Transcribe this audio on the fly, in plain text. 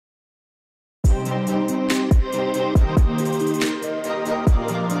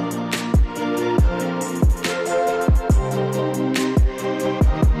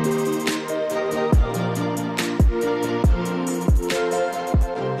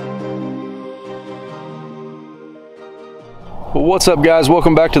Well, what's up, guys?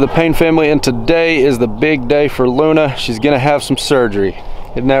 Welcome back to the Payne family, and today is the big day for Luna. She's gonna have some surgery.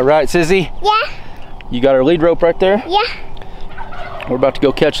 Isn't that right, Sissy? Yeah. You got her lead rope right there? Yeah. We're about to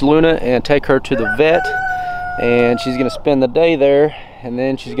go catch Luna and take her to the vet, and she's gonna spend the day there, and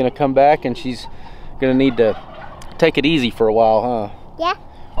then she's gonna come back and she's gonna need to take it easy for a while, huh?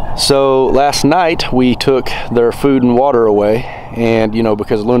 Yeah. So last night we took their food and water away, and you know,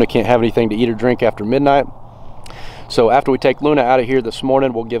 because Luna can't have anything to eat or drink after midnight. So after we take Luna out of here this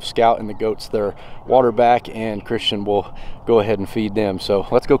morning, we'll give Scout and the goats their water back, and Christian will go ahead and feed them. So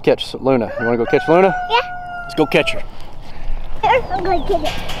let's go catch Luna. You want to go catch Luna? Yeah. Let's go catch her. I'm gonna get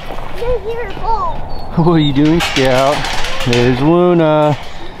it. There's your ball. What are you doing, Scout? There's Luna.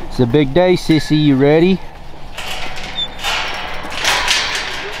 It's a big day, Sissy. You ready?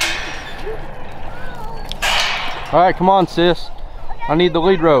 All right, come on, sis. I need the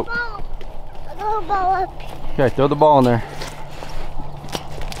lead rope. Throw the ball up. Okay, throw the ball in there.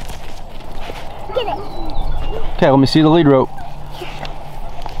 Get it. Okay, let me see the lead rope.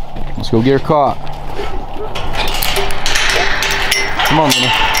 Let's go get her caught. Come on,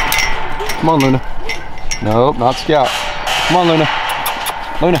 Luna. Come on, Luna. Nope, not Scout. Come on, Luna.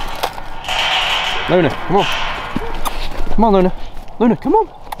 Luna. Luna, come on. Come on, Luna. Luna, come on.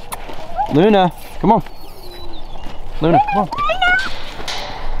 Luna, come on. Luna, come on.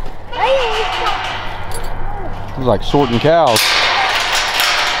 It's like sorting cows.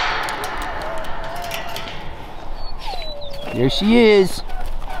 There she is.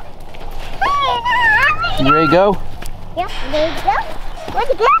 You ready to go? Yeah, there you go. Where'd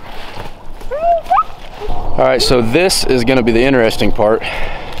you go? Where'd you go? All right, so this is gonna be the interesting part.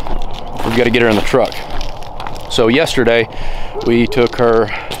 We've got to get her in the truck. So yesterday, we took her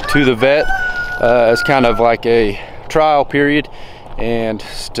to the vet as kind of like a trial period, and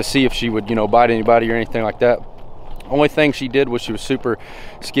to see if she would, you know, bite anybody or anything like that. Only thing she did was she was super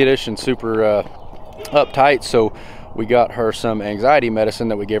skittish and super uptight, so we got her some anxiety medicine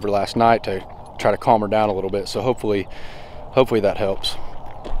that we gave her last night to try to calm her down a little bit. So hopefully that helps.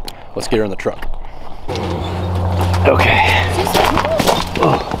 Let's get her in the truck. Okay.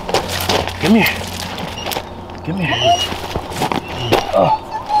 Oh. Come here. Come here. Oh,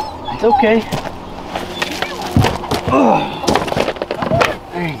 it's okay. Oh.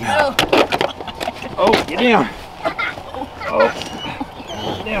 There you go. Oh, get down. Oh,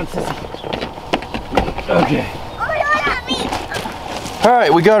 get down, Sissy. Okay. All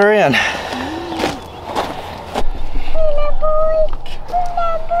right, we got her in.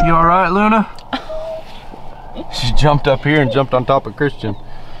 You all right, Luna? She jumped up here and jumped on top of Christian.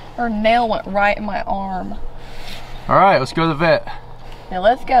 Her nail went right in my arm. All right, let's go to the vet. Now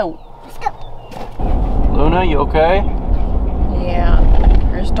let's go. Let's go. Luna, you okay? Yeah,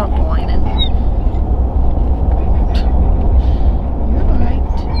 her stop whining. You're right.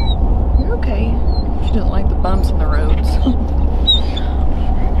 You're okay. She doesn't like the bumps in the roads.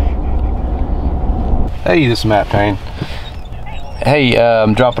 Hey, this is Matt Payne. Hey,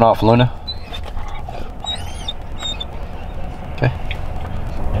 I'm dropping off Luna. Okay.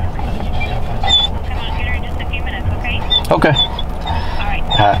 Okay.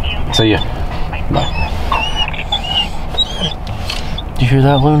 Alright, see ya. Bye. Did you hear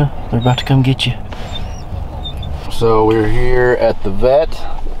that, Luna? They're about to come get you. So we're here at the vet,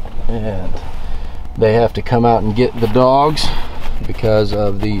 and they have to come out and get the dogs because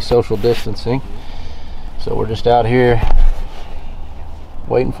of the social distancing. So we're just out here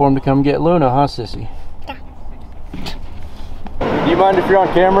waiting for them to come get Luna, huh, Sissy? Yeah. Do you mind if you're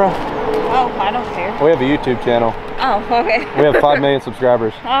on camera? Oh, I don't care. We have a YouTube channel. Oh, okay. We have 5 million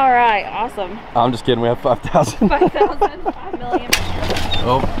subscribers. All right, awesome. I'm just kidding, we have 5,000. 5,000, 5 million.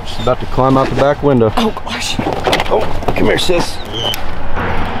 Oh, she's about to climb out the back window. Oh, gosh. Oh, come here, sis.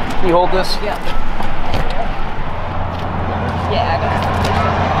 Can you hold this? Yeah. Yeah, I got it.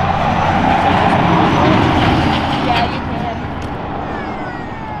 Yeah, you can.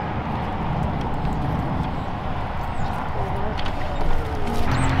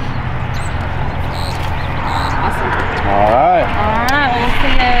 Awesome. All right. All right, we'll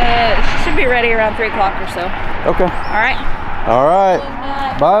see you. She should be ready around 3 o'clock or so. Okay. All right. All right.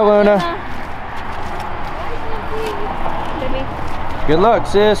 Bye, Luna. Baby. Good luck,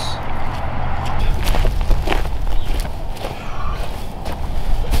 sis.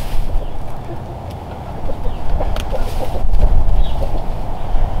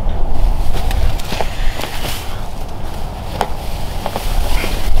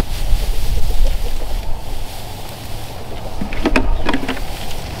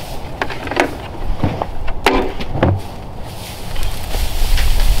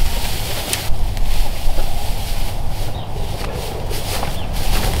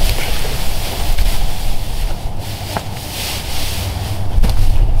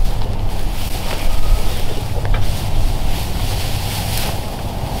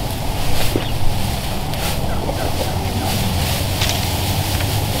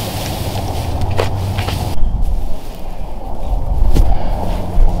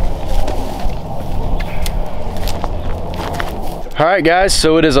 All right guys,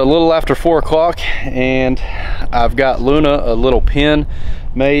 so it is a little after 4 o'clock and I've got Luna a little pen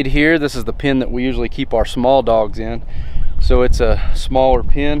made here. This is the pen that we usually keep our small dogs in. So it's a smaller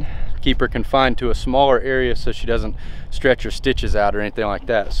pen, keep her confined to a smaller area so she doesn't stretch her stitches out or anything like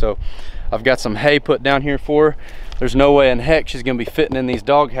that. So I've got some hay put down here for her. There's no way in heck she's gonna be fitting in these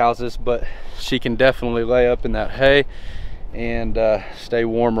dog houses, but she can definitely lay up in that hay and stay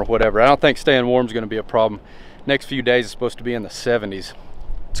warm or whatever. I don't think staying warm is gonna be a problem. Next few days is supposed to be in the 70s.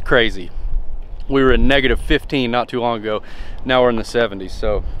 It's crazy. We were in -15 not too long ago. Now we're in the 70s,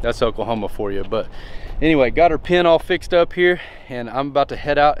 so that's Oklahoma for you. But anyway, got her pen all fixed up here and I'm about to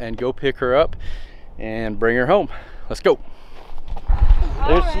head out and go pick her up and bring her home. Let's go.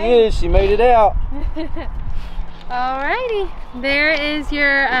 There she is, she made it out. Alrighty, there is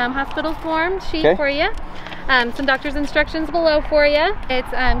your hospital form sheet for you. Some doctor's instructions below for you.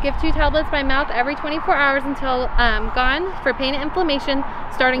 It's give 2 tablets by mouth every 24 hours until gone for pain and inflammation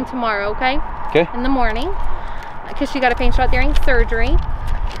starting tomorrow, okay? Okay. In the morning, because she got a pain shot during surgery.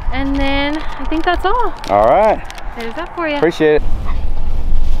 And then I think that's all. All right. There's that for you. Appreciate it.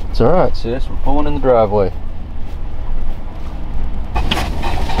 It's all right, sis. We're pulling in the driveway.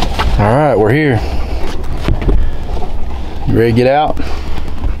 All right, we're here. You ready to get out?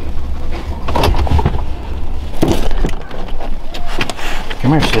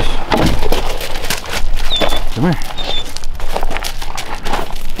 Come here, sis. Come here.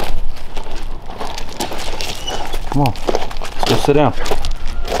 Come on. Let's go sit down.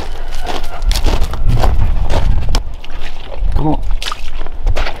 Come on.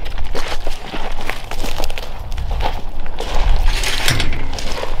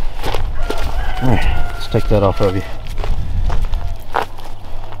 Come here. Let's take that off of you.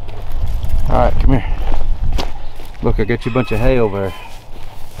 Alright, come here. Look, I got you a bunch of hay over there.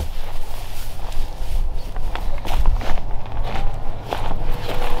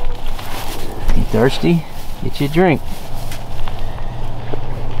 You thirsty? Get you a drink.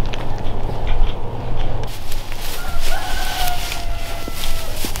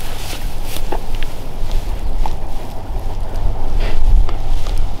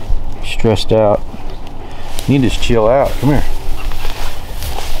 Stressed out. You need to just chill out. Come here.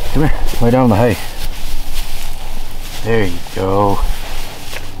 Come here. Lay down on the hay. There you go.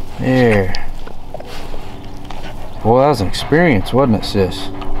 There. Well, that was an experience, wasn't it, sis?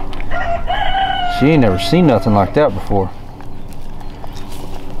 She ain't never seen nothing like that before.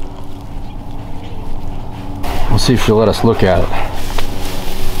 We'll see if she'll let us look at it.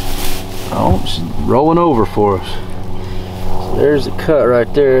 Oh, she's rolling over for us. So there's the cut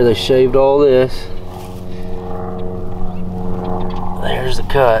right there. They shaved all this. There's the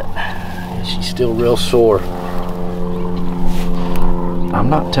cut. And she's still real sore. I'm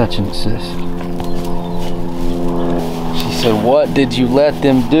not touching it, sis. She said, "What did you let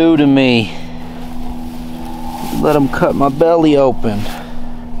them do to me? Let them cut my belly open."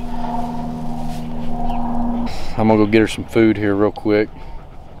 I'm gonna go get her some food here real quick.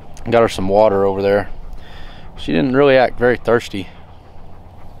 Got her some water over there. She didn't really act very thirsty.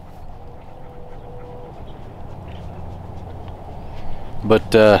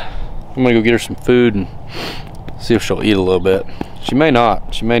 But I'm gonna go get her some food and see if she'll eat a little bit. She may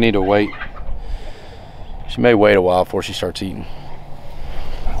not. She may need to wait. She may wait a while before she starts eating.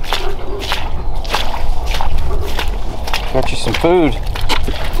 Got you some food.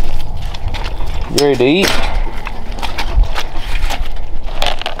 You ready to eat?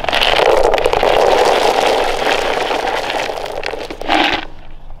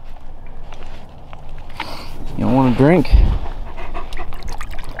 You don't want a drink?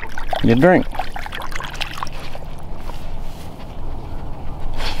 Get a drink.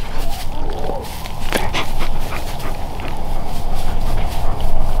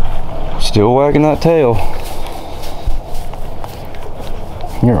 Still wagging that tail.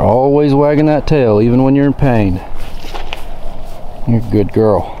 You're always wagging that tail, even when you're in pain. You're a good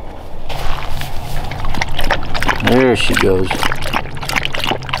girl. There she goes.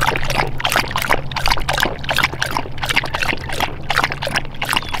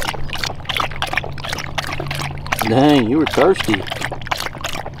 Dang, you were thirsty.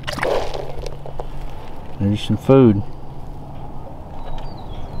 There's some food.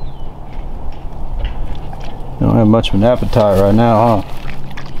 You don't have much of an appetite right now, huh?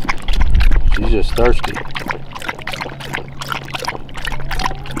 She's just thirsty.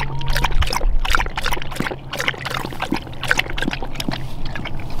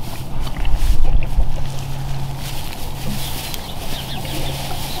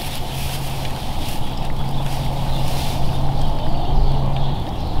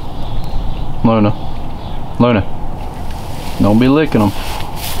 Luna. Luna. Don't be licking them.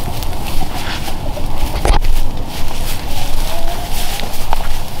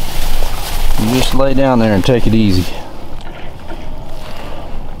 You just lay down there and take it easy.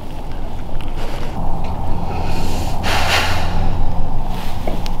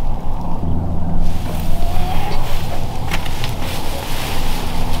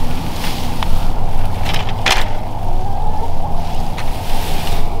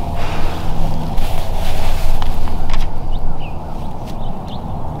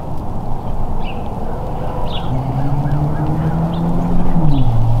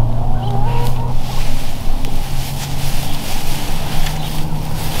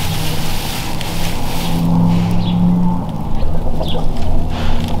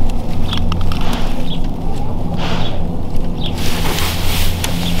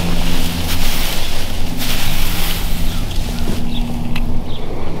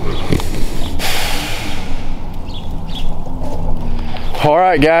 All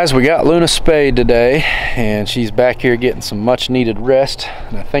right, guys, we got Luna spayed today, and she's back here getting some much needed rest,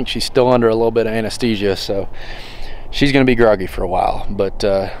 and I think she's still under a little bit of anesthesia, so she's going to be groggy for a while, but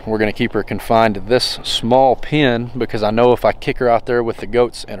we're going to keep her confined to this small pen because I know if I kick her out there with the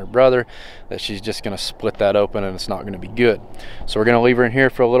goats and her brother that she's just going to split that open and it's not going to be good. So we're going to leave her in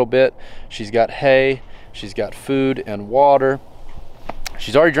here for a little bit. She's got hay, she's got food and water.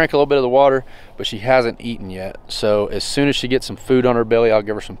 She's already drank a little bit of the water, but she hasn't eaten yet. So as soon as she gets some food on her belly, I'll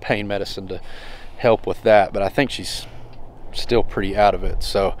give her some pain medicine to help with that. But I think she's still pretty out of it.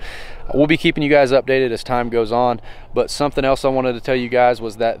 So we'll be keeping you guys updated as time goes on. But something else I wanted to tell you guys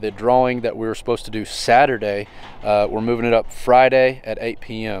was that the drawing that we were supposed to do Saturday, we're moving it up Friday at 8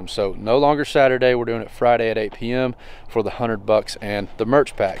 p.m. So no longer Saturday, we're doing it Friday at 8 p.m. for the $100 and the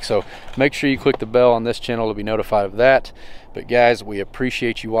merch pack. So make sure you click the bell on this channel to be notified of that. But guys, we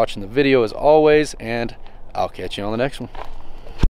appreciate you watching the video as always, and I'll catch you on the next one.